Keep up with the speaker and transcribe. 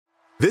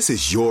This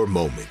is your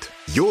moment,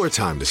 your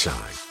time to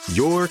shine,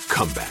 your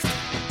comeback.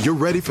 You're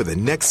ready for the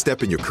next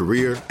step in your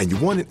career, and you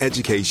want an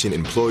education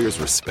employers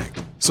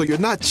respect. So you're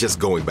not just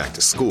going back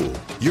to school,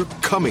 you're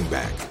coming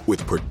back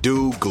with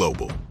Purdue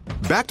Global.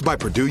 Backed by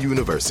Purdue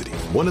University,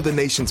 one of the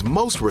nation's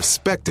most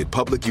respected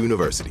public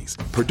universities,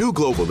 Purdue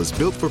Global is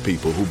built for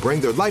people who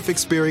bring their life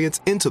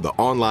experience into the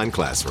online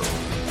classroom.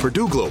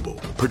 Purdue Global,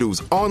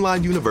 Purdue's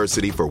online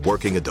university for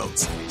working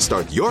adults.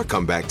 Start your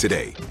comeback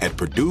today at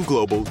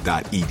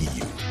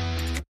purdueglobal.edu.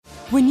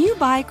 When you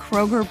buy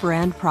Kroger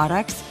brand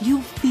products,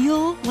 you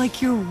feel like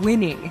you're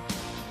winning.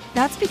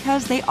 That's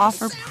because they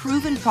offer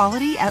proven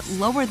quality at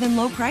lower than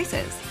low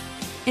prices.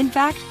 In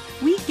fact,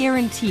 we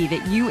guarantee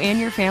that you and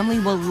your family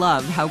will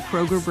love how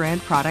Kroger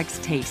brand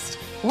products taste,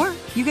 or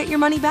you get your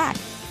money back.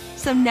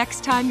 So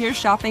next time you're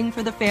shopping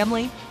for the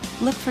family,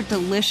 look for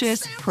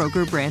delicious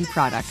Kroger brand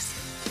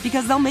products,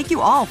 because they'll make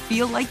you all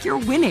feel like you're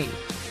winning.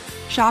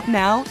 Shop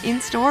now,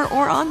 in-store,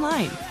 or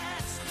online.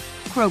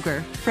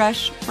 Kroger,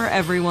 fresh for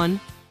everyone.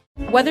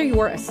 Whether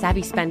you're a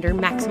savvy spender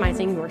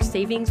maximizing your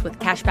savings with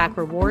cashback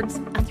rewards,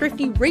 a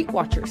thrifty rate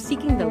watcher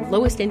seeking the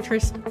lowest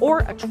interest, or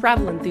a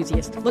travel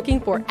enthusiast looking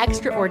for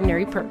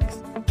extraordinary perks,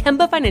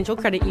 Kemba Financial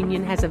Credit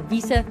Union has a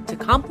visa to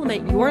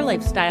complement your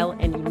lifestyle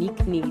and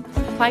unique needs.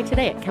 Apply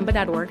today at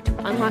Kemba.org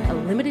to unlock a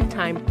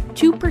limited-time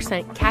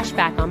 2% cash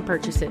back on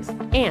purchases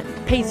and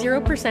pay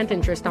 0%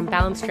 interest on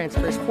balance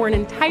transfers for an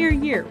entire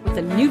year with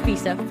a new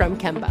visa from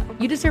Kemba.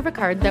 You deserve a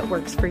card that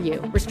works for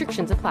you.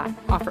 Restrictions apply.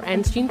 Offer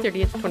ends June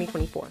 30th,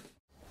 2024.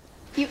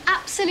 You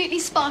absolutely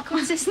sparkle,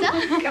 sister.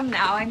 Come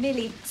now, I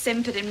merely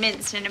simpered and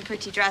minced in a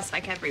pretty dress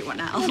like everyone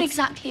else. Not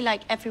exactly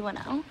like everyone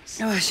else.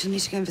 Oh, I shall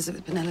need to go and visit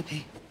with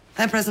Penelope.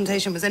 Her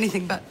presentation was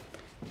anything but...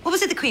 What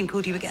was it the Queen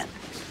called you again?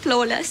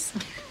 Flawless.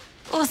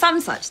 Or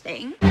some such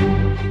thing.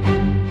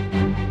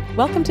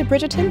 Welcome to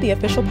Bridgerton, the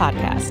official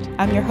podcast.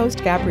 I'm your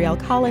host, Gabrielle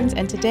Collins,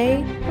 and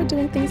today we're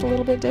doing things a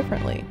little bit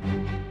differently.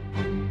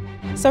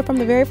 So from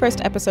the very first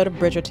episode of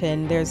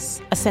Bridgerton,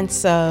 there's a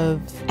sense of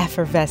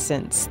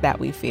effervescence that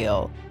we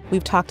feel.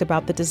 We've talked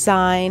about the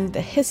design,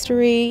 the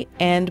history,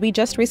 and we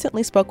just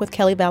recently spoke with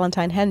Kelly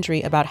Valentine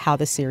Hendry about how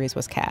the series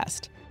was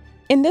cast.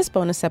 In this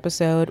bonus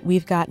episode,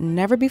 we've got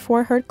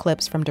never-before-heard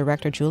clips from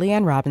director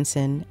Julianne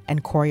Robinson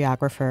and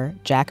choreographer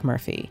Jack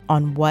Murphy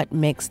on what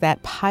makes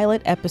that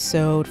pilot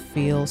episode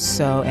feel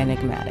so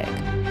enigmatic.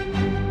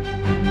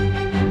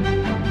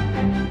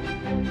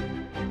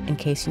 In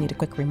case you need a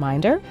quick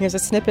reminder, here's a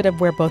snippet of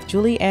where both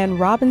Julianne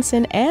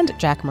Robinson and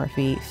Jack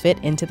Murphy fit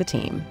into the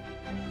team.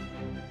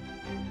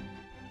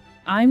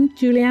 I'm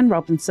Julianne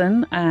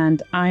Robinson,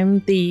 and I'm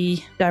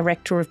the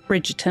director of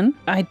Bridgerton.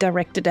 I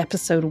directed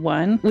episode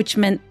 1, which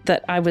meant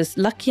that I was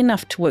lucky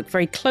enough to work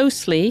very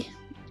closely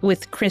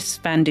with Chris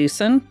Van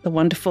Dusen, the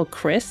wonderful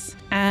Chris,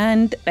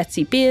 and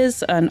Betsy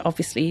Beers, and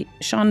obviously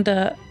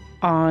Shonda,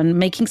 on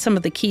making some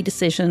of the key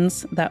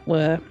decisions that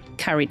were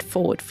carried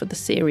forward for the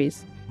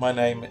series. My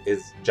name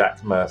is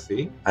Jack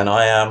Murphy, and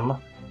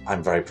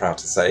I'm very proud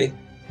to say,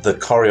 the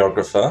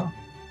choreographer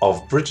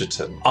of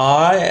Bridgerton.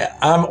 I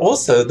am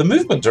also the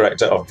movement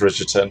director of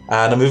Bridgerton,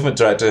 and a movement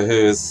director who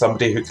is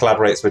somebody who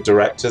collaborates with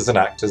directors and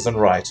actors and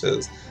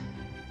writers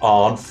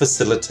on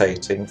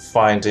facilitating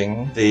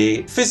finding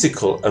the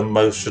physical,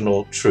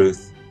 emotional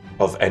truth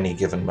of any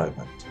given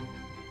moment.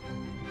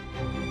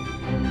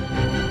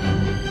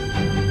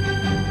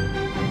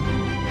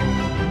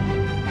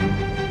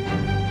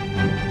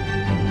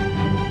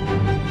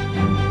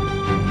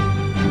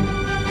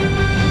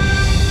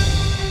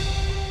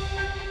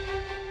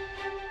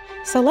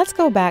 So let's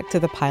go back to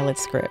the pilot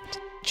script.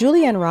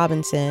 Julianne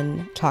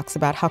Robinson talks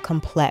about how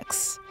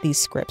complex these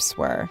scripts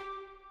were.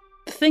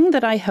 The thing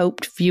that I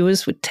hoped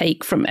viewers would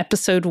take from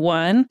episode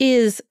 1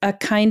 is a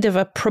kind of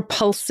a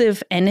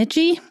propulsive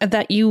energy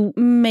that you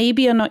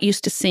maybe are not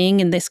used to seeing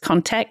in this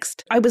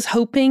context. I was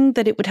hoping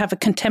that it would have a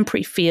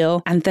contemporary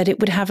feel and that it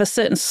would have a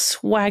certain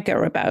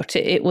swagger about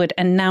it. It would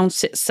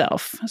announce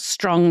itself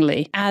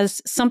strongly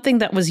as something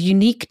that was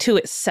unique to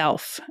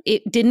itself.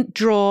 It didn't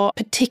draw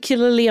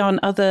particularly on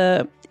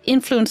other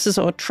influences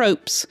or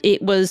tropes.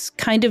 It was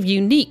kind of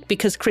unique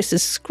because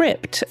Chris's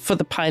script for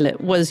the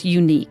pilot was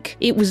unique.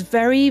 It was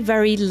very,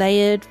 very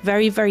layered,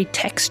 very, very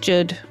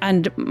textured.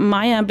 And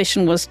my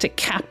ambition was to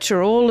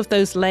capture all of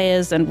those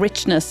layers and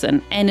richness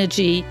and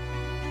energy.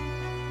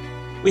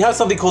 We have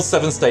something called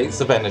 7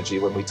 states of energy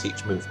when we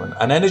teach movement.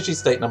 And energy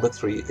state number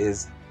 3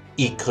 is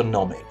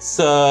economic.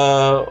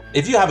 So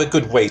if you have a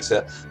good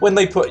waiter, when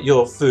they put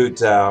your food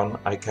down,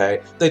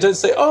 okay, they don't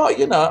say, oh,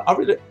 you know,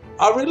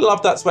 I really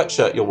love that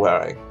sweatshirt you're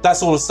wearing.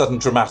 That's all of a sudden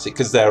dramatic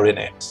because they're in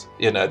it.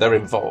 You know, they're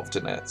involved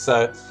in it.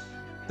 So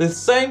the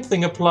same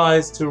thing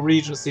applies to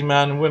Regency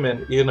men and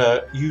women. You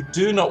know, you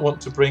do not want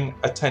to bring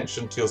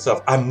attention to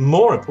yourself. And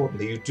more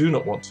importantly, you do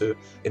not want to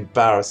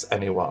embarrass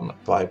anyone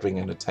by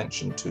bringing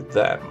attention to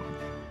them.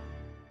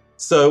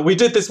 So we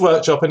did this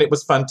workshop and it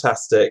was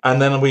fantastic. And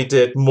then we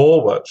did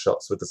more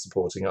workshops with the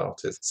supporting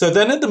artists. So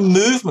then in the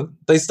movement,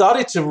 they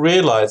started to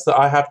realize that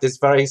I have this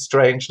very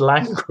strange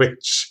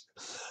language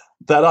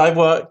that I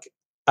work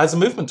as a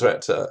movement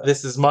director,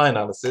 this is my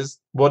analysis.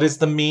 What is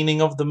the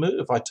meaning of the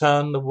move? I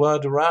turn the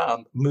word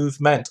around.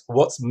 Movement.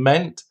 What's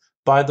meant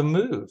by the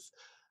move?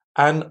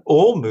 And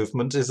all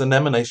movement is an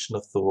emanation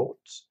of thought.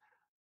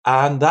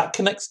 And that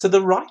connects to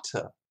the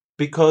writer,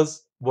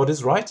 because what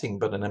is writing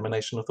but an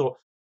emanation of thought?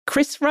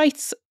 Chris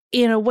writes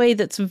in a way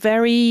that's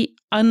very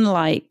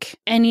unlike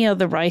any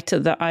other writer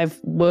that I've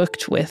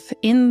worked with,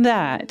 in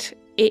that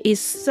it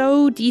is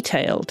so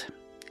detailed,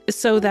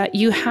 so that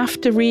you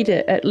have to read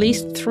it at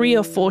least 3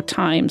 or 4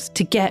 times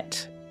to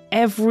get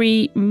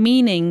every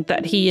meaning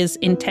that he is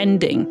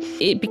intending.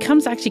 It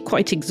becomes actually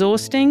quite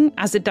exhausting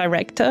as a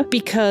director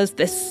because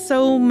there's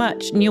so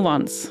much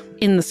nuance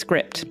in the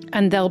script,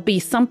 and there'll be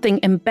something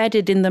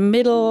embedded in the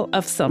middle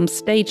of some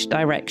stage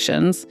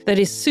directions that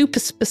is super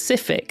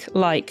specific,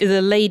 like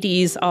the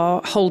ladies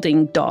are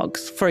holding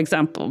dogs, for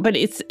example. But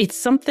it's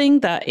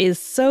something that is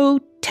so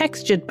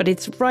textured, but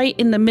it's right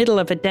in the middle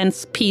of a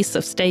dense piece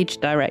of stage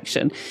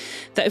direction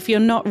that if you're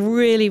not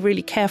really,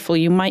 really careful,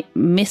 you might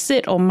miss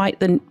it or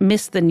might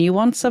miss the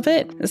nuance of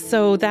it.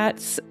 So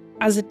that's,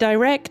 as a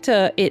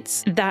director,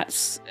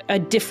 that's a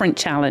different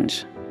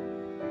challenge.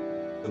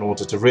 In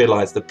order to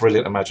realize the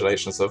brilliant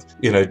imaginations of,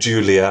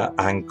 Julia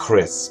and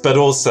Chris, but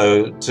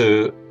also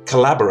to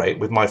collaborate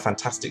with my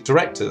fantastic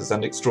directors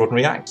and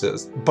extraordinary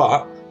actors,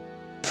 but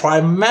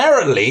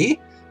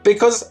primarily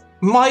because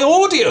my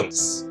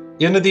audience,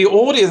 the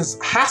audience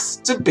has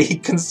to be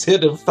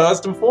considered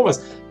first and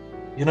foremost.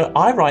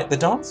 I write the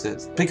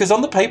dances because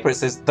on the paper it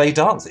says they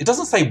dance. It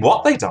doesn't say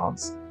what they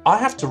dance. I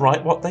have to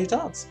write what they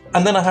dance.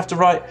 And then I have to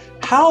write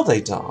how they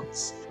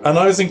dance. And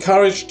I was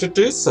encouraged to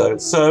do so.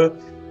 So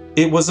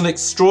it was an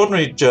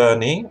extraordinary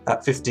journey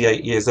at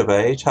 58 years of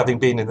age, having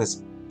been in this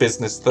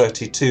business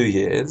 32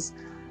 years.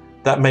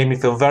 That made me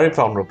feel very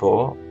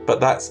vulnerable, but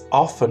that's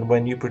often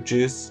when you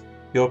produce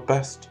your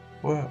best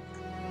work.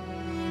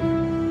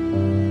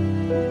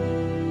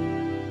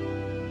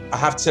 I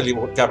have to tell you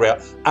what,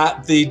 Gabrielle,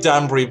 at the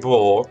Danbury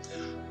Ball,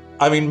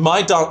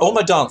 all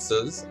my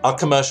dancers are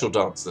commercial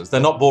dancers. They're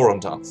not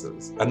ballroom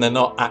dancers, and they're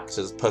not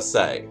actors per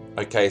se.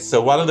 Okay, so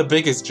one of the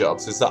biggest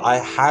jobs is that I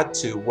had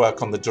to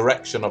work on the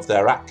direction of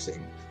their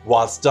acting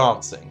whilst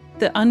dancing.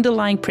 The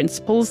underlying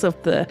principles of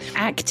the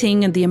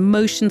acting and the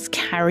emotions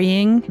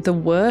carrying the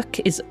work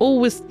is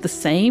always the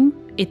same.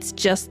 It's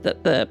just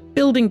that the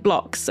building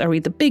blocks are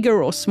either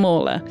bigger or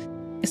smaller.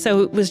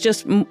 So it was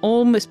just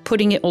almost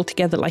putting it all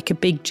together like a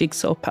big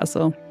jigsaw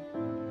puzzle.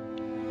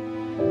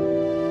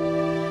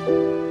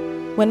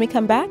 When we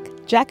come back,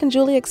 Jack and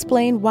Julie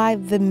explain why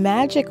the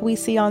magic we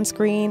see on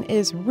screen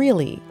is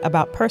really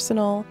about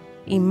personal,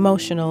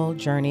 emotional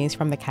journeys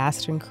from the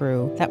cast and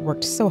crew that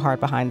worked so hard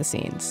behind the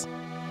scenes.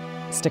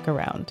 Stick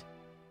around.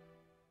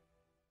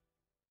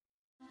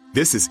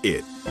 This is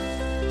it.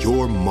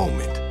 Your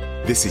moment.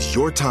 This is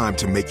your time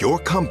to make your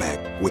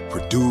comeback with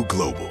Purdue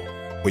Global.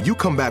 When you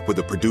come back with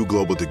a Purdue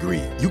Global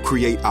degree, you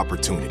create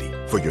opportunity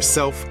for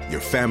yourself,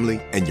 your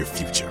family, and your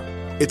future.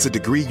 It's a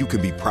degree you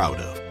can be proud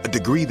of, a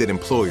degree that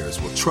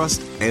employers will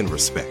trust and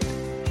respect.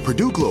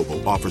 Purdue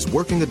Global offers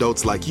working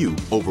adults like you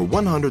over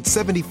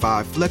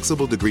 175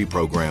 flexible degree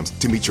programs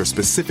to meet your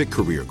specific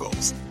career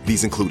goals.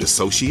 These include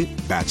associate,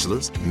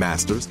 bachelor's,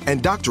 master's,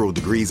 and doctoral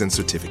degrees and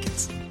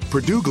certificates.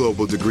 Purdue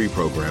Global degree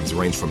programs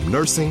range from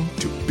nursing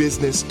to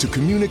business to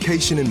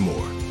communication and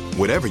more.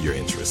 Whatever your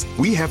interest,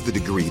 we have the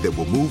degree that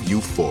will move you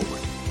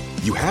forward.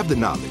 You have the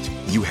knowledge,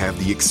 you have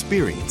the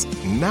experience.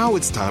 Now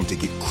it's time to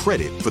get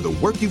credit for the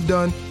work you've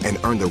done and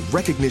earn the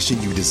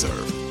recognition you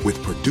deserve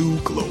with Purdue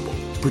Global,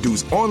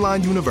 Purdue's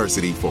online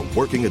university for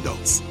working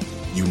adults.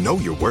 You know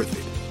you're worth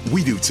it.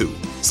 We do too.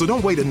 So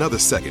don't wait another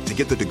second to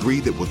get the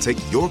degree that will take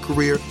your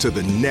career to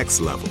the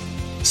next level.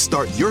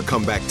 Start your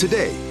comeback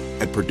today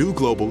at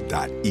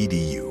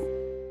purdueglobal.edu.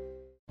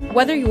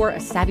 Whether you're a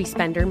savvy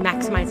spender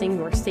maximizing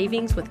your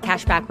savings with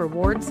cashback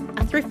rewards,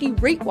 a thrifty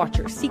rate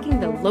watcher seeking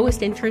the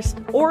lowest interest,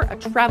 or a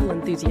travel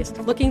enthusiast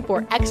looking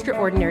for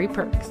extraordinary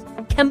perks,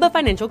 Kemba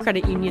Financial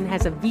Credit Union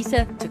has a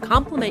visa to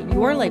complement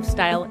your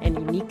lifestyle and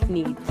unique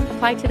needs.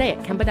 Apply today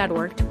at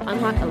Kemba.org to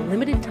unlock a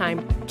limited time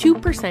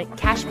 2%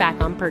 cash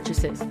back on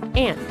purchases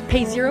and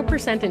pay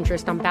 0%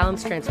 interest on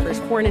balance transfers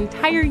for an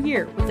entire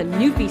year with a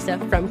new visa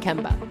from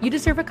Kemba. You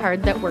deserve a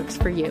card that works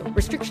for you.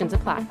 Restrictions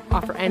apply.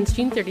 Offer ends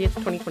June 30th,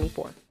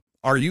 2024.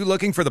 Are you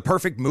looking for the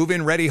perfect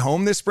move-in ready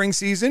home this spring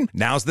season?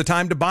 Now's the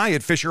time to buy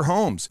at Fisher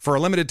Homes. For a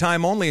limited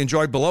time only,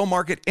 enjoy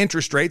below-market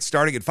interest rates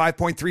starting at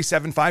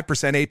 5.375%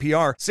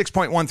 APR,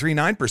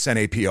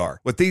 6.139% APR.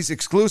 With these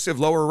exclusive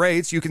lower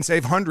rates, you can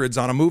save hundreds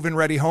on a move-in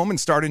ready home and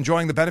start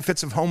enjoying the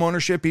benefits of home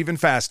ownership even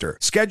faster.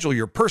 Schedule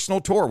your personal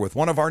tour with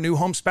one of our new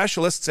home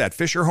specialists at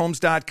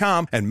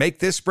FisherHomes.com and make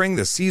this spring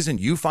the season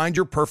you find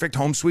your perfect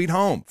home sweet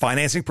home.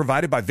 Financing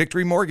provided by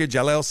Victory Mortgage,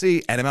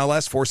 LLC,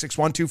 NMLS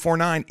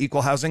 461249,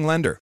 Equal Housing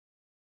Lender.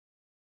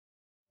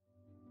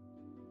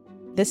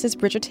 This is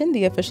Bridgerton,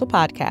 the official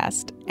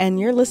podcast, and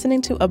you're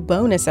listening to a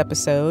bonus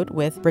episode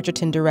with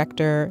Bridgerton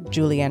director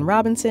Julianne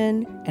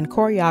Robinson and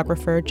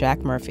choreographer Jack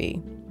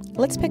Murphy.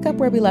 Let's pick up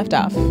where we left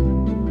off.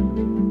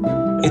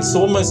 It's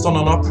almost on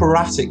an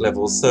operatic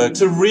level. So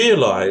to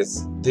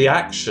realize the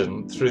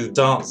action through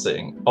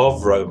dancing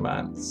of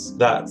romance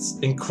that's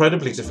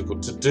incredibly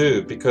difficult to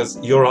do, because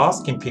you're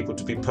asking people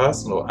to be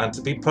personal, and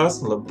to be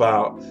personal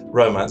about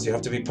romance you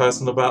have to be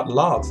personal about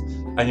love,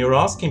 and you're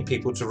asking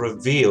people to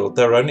reveal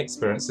their own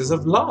experiences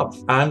of love,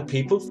 and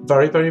people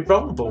very, very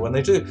vulnerable when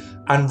they do.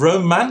 And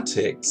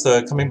romantic,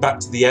 so coming back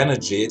to the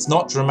energy, it's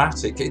not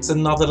dramatic, it's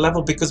another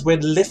level because we're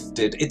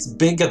lifted, it's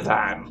bigger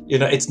than,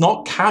 it's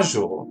not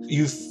casual.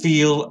 You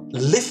feel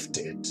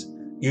lifted,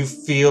 you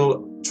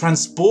feel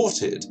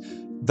transported.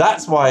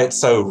 That's why it's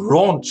so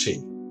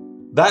raunchy.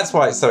 That's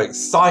why it's so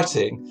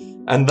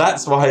exciting. And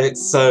that's why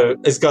it's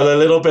got a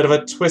little bit of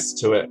a twist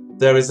to it.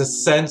 There is a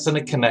sense and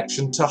a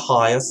connection to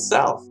higher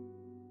self.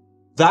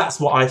 That's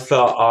what I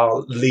felt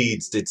our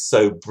leads did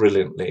so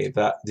brilliantly,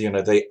 that,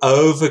 they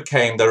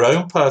overcame their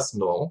own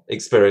personal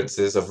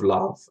experiences of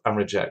love and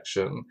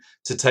rejection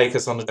to take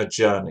us on a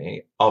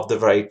journey of the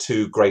very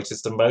two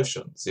greatest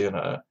emotions,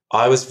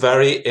 I was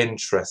very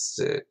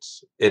interested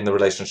in the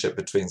relationship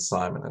between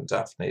Simon and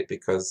Daphne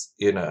because,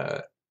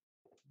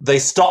 they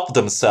stopped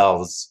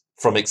themselves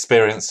from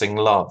experiencing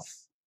love.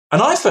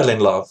 And I fell in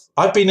love.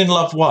 I've been in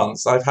love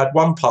once. I've had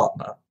one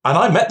partner. And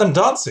I met them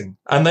dancing.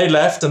 And they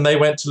left and they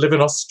went to live in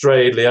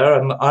Australia.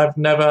 And I've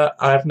never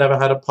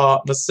had a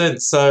partner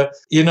since. So,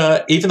 even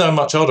though I'm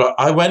much older,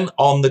 I went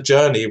on the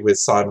journey with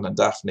Simon and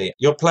Daphne.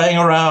 You're playing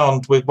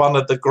around with one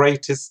of the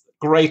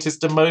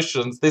greatest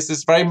emotions. This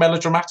is very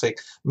melodramatic.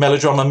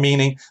 Melodrama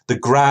meaning the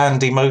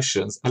grand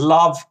emotions.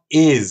 Love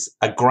is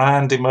a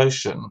grand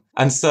emotion.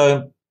 And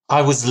so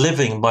I was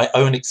living my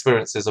own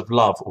experiences of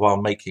love while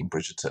making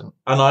Bridgerton.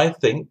 And I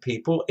think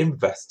people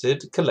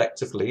invested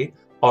collectively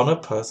on a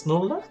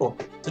personal level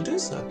to do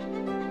so.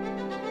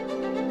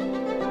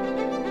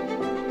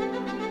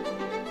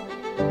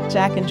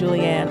 Jack and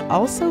Julianne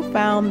also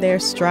found their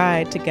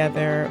stride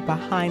together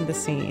behind the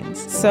scenes.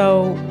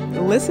 So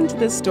listen to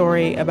this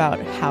story about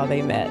how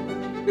they met.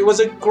 It was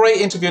a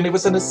great interview, and it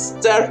was an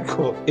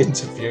hysterical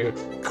interview.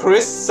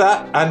 Chris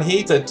sat and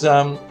he said,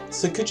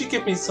 so could you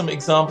give me some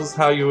examples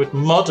how you would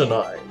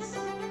modernize?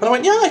 And I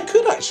went, yeah, I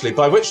could actually,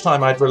 by which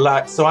time I'd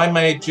relaxed. So I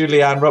made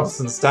Julianne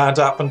Robertson stand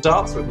up and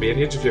dance with me in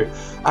the interview.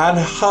 And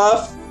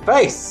her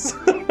face,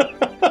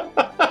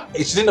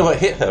 she didn't know what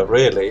hit her,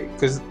 really,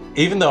 because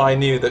even though I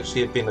knew that she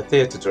had been a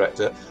theatre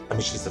director,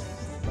 she's a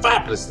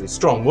fabulously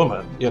strong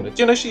woman. Do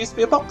you know she used to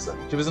be a boxer?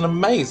 She was an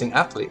amazing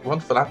athlete,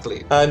 wonderful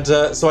athlete. And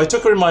so I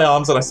took her in my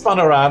arms and I spun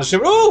her around and she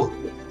went, oh!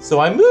 So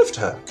I moved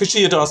her because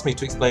she had asked me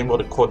to explain what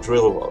a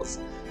quadrille was.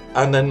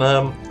 And then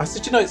I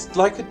said, it's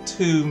like a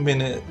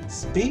 2-minute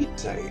speed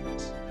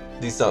date,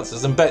 these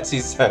dances. And Betsy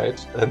said,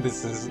 and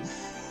this is,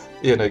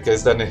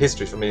 goes down in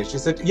history for me. She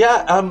said,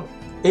 yeah,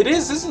 it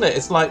is, isn't it?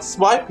 It's like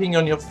swiping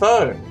on your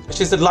phone.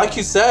 She said, like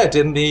you said,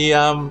 in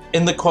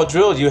the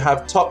quadrille, you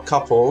have top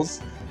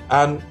couples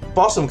and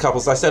bottom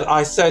couples. I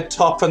said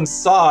top and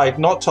side,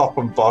 not top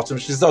and bottom.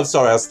 She said, oh,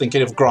 sorry, I was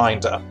thinking of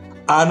Grindr.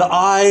 And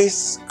I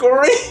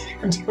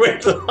screamed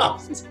with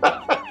laughter.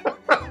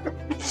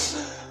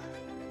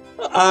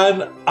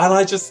 And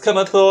I just kind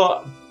of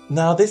thought,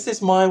 now this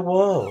is my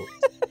world.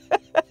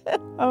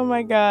 Oh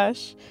my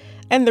gosh.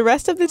 And the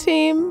rest of the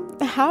team,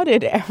 how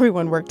did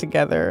everyone work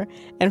together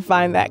and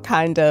find that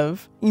kind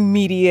of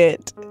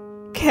immediate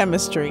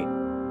chemistry?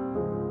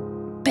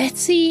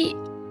 Betsy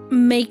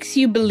makes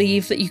you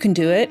believe that you can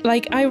do it.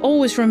 Like, I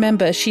always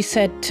remember she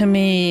said to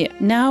me,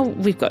 now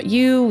we've got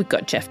you, we've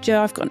got Jeff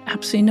Joe, I've got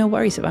absolutely no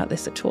worries about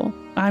this at all.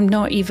 I'm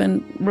not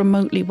even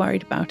remotely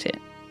worried about it.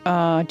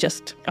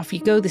 Just off you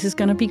go, this is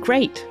going to be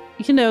great.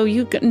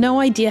 You've got no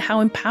idea how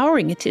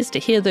empowering it is to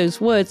hear those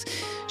words.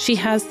 She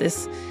has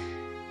this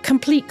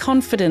complete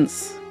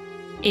confidence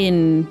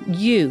in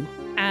you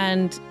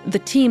and the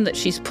team that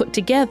she's put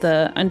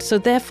together. And so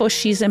therefore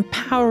she's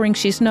empowering.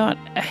 She's not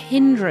a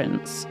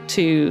hindrance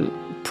to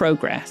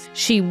progress.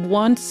 She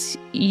wants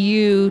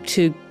you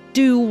to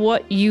do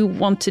what you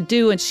want to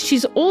do. And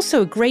she's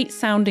also a great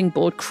sounding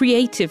board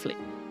creatively.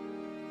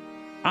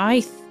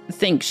 I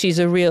think she's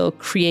a real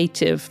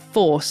creative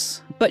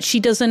force, but she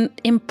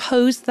doesn't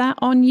impose that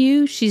on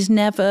you. She's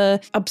never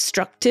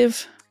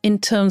obstructive in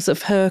terms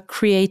of her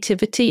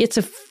creativity. It's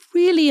a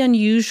really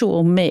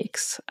unusual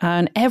mix.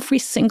 And every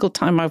single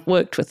time I've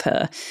worked with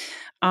her,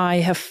 I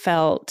have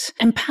felt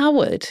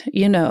empowered,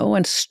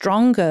 and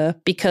stronger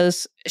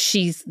because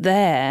she's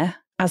there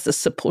as a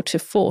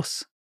supportive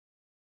force.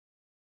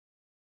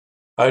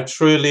 I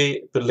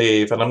truly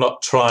believe, and I'm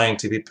not trying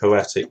to be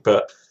poetic,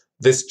 but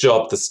this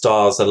job, the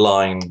stars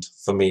aligned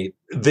for me.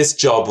 This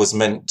job was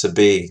meant to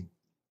be.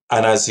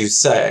 And as you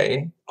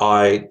say,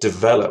 I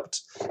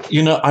developed.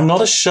 I'm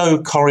not a show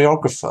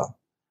choreographer.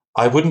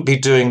 I wouldn't be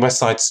doing West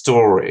Side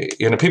Story.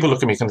 People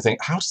look at me and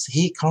think, how does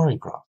he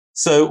choreograph?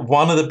 So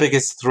one of the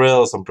biggest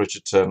thrills on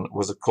Bridgerton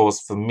was, of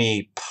course, for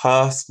me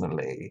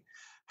personally,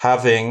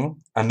 having,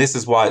 and this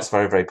is why it's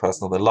very, very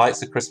personal, the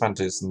likes of Chris Van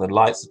Dusen, the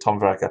likes of Tom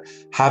Vareca,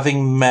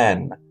 having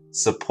men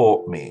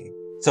support me.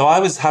 So I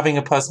was having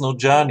a personal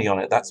journey on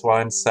it. That's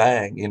why I'm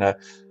saying,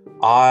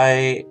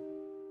 I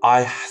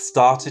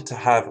started to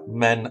have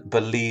men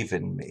believe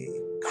in me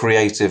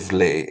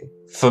creatively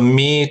for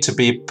me to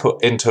be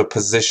put into a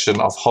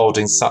position of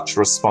holding such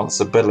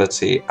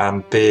responsibility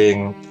and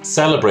being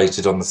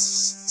celebrated on the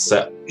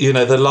set,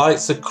 the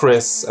likes of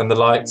Chris and the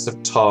likes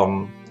of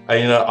Tom,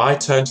 and, I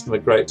turned to them a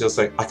great deal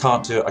saying, I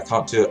can't do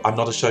it. I'm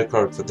not a show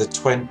choreographer. The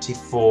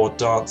 24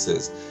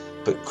 dances.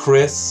 But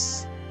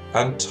Chris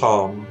and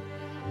Tom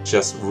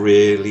just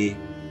really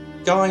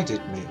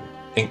guided me,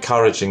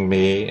 encouraging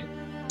me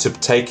to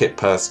take it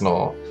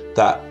personal,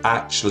 that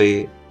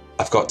actually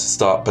I've got to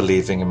start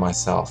believing in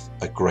myself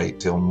a great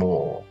deal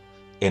more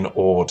in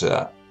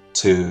order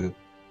to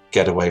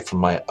get away from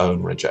my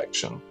own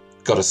rejection.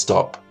 Got to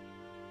stop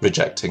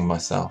rejecting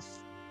myself.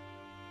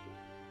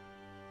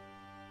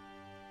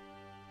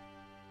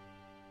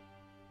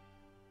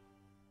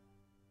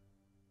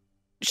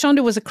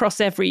 Shonda was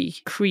across every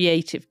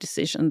creative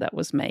decision that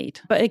was made.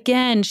 But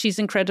again, she's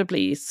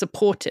incredibly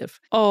supportive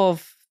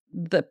of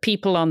the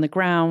people on the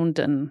ground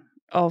and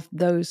of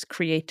those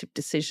creative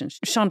decisions.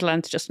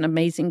 Shondaland's just an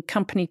amazing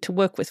company to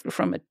work with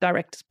from a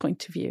director's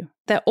point of view.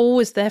 They're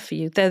always there for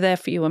you. They're there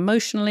for you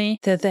emotionally.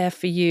 They're there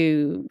for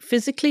you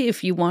physically.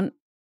 If you want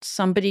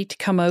somebody to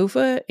come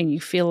over and you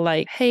feel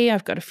like, hey,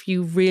 I've got a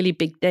few really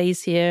big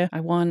days here.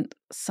 I want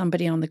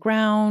somebody on the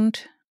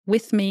ground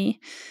with me.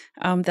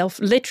 They'll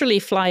literally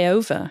fly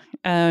over,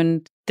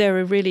 and they're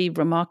a really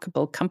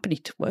remarkable company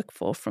to work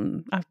for.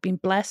 I've been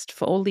blessed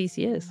for all these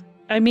years.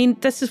 I mean,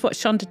 this is what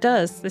Shonda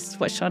does. This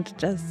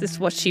is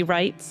what she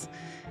writes.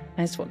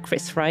 And it's what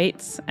Chris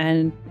writes.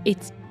 And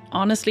it's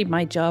honestly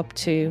my job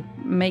to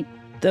make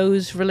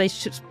those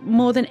relationships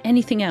more than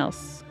anything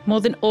else,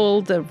 more than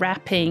all the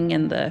wrapping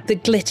and the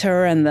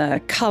glitter and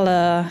the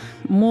color.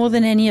 More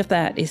than any of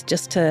that is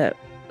just to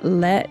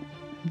let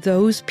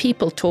those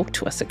people talk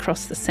to us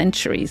across the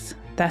centuries.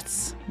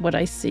 That's what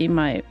I see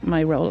my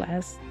role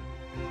as.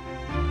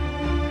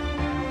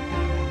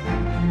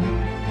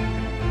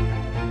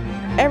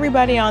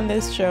 Everybody on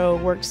this show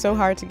worked so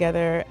hard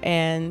together,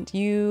 and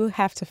you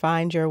have to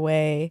find your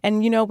way.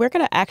 And, we're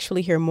going to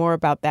actually hear more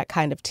about that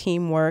kind of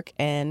teamwork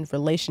and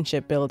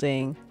relationship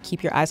building.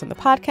 Keep your eyes on the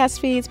podcast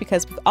feeds,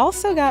 because we've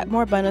also got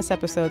more bonus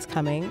episodes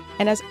coming.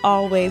 And as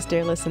always,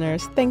 dear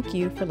listeners, thank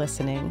you for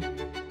listening.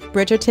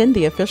 Bridgerton,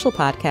 the official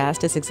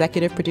podcast, is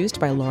executive produced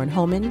by Lauren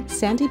Holman,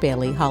 Sandy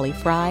Bailey, Holly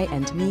Fry,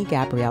 and me,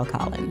 Gabrielle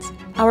Collins.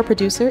 Our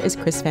producer is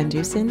Chris Van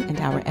Dusen, and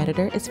our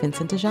editor is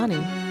Vincent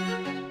Dejani.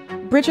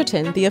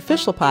 Bridgerton, the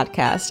official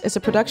podcast, is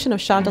a production of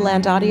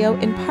Shondaland Audio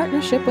in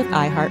partnership with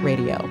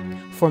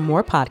iHeartRadio. For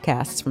more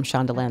podcasts from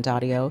Shondaland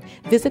Audio,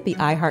 visit the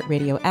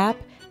iHeartRadio app,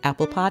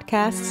 Apple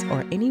Podcasts,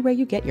 or anywhere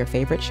you get your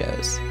favorite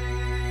shows.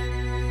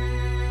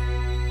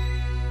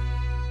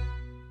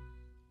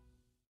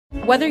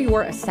 Whether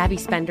you're a savvy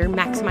spender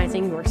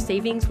maximizing your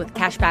savings with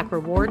cashback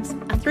rewards,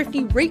 a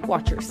thrifty rate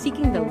watcher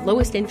seeking the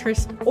lowest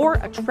interest, or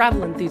a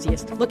travel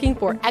enthusiast looking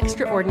for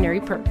extraordinary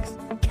perks,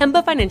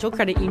 Kemba Financial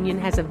Credit Union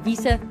has a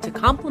visa to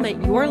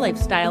complement your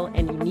lifestyle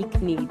and unique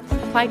needs.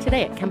 Apply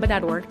today at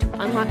Kemba.org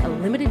to unlock a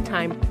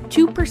limited-time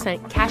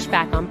 2% cash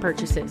back on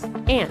purchases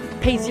and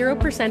pay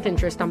 0%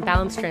 interest on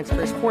balance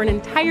transfers for an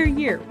entire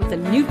year with a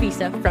new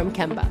visa from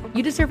Kemba.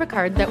 You deserve a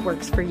card that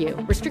works for you.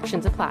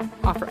 Restrictions apply.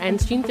 Offer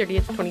ends June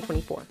 30th,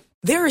 2024.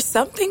 There are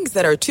some things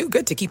that are too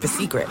good to keep a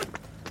secret.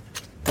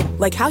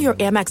 Like how your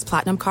Amex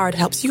Platinum card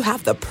helps you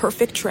have the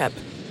perfect trip.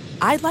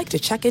 I'd like to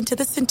check into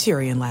the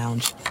Centurion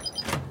Lounge.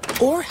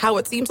 Or how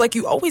it seems like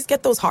you always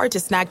get those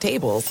hard-to-snag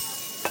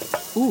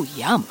tables. Ooh,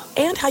 yum.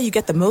 And how you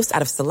get the most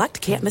out of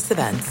select can't-miss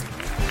events.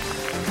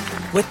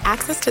 With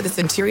access to the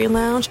Centurion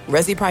Lounge,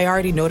 Resi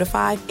Priority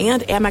Notify,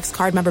 and Amex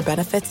card member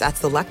benefits at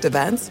select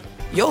events,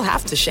 you'll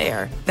have to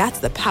share. That's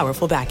the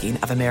powerful backing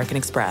of American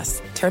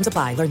Express. Terms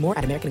apply. Learn more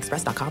at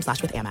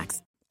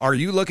americanexpress.com/withAmex. Are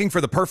you looking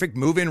for the perfect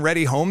move-in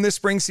ready home this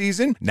spring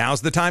season?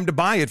 Now's the time to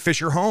buy at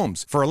Fisher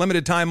Homes. For a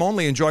limited time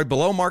only, enjoy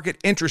below-market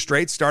interest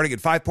rates starting at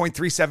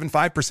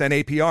 5.375%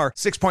 APR,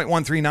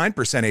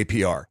 6.139%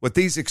 APR. With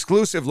these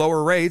exclusive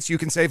lower rates, you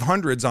can save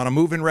hundreds on a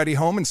move-in ready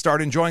home and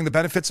start enjoying the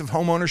benefits of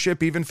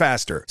homeownership even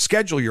faster.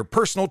 Schedule your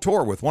personal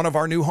tour with one of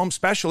our new home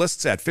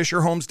specialists at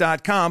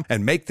FisherHomes.com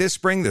and make this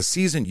spring the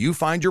season you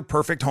find your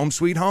perfect home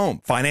sweet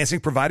home. Financing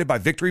provided by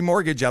Victory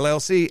Mortgage,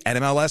 LLC,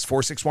 NMLS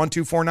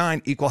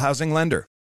 461249, Equal Housing Lender.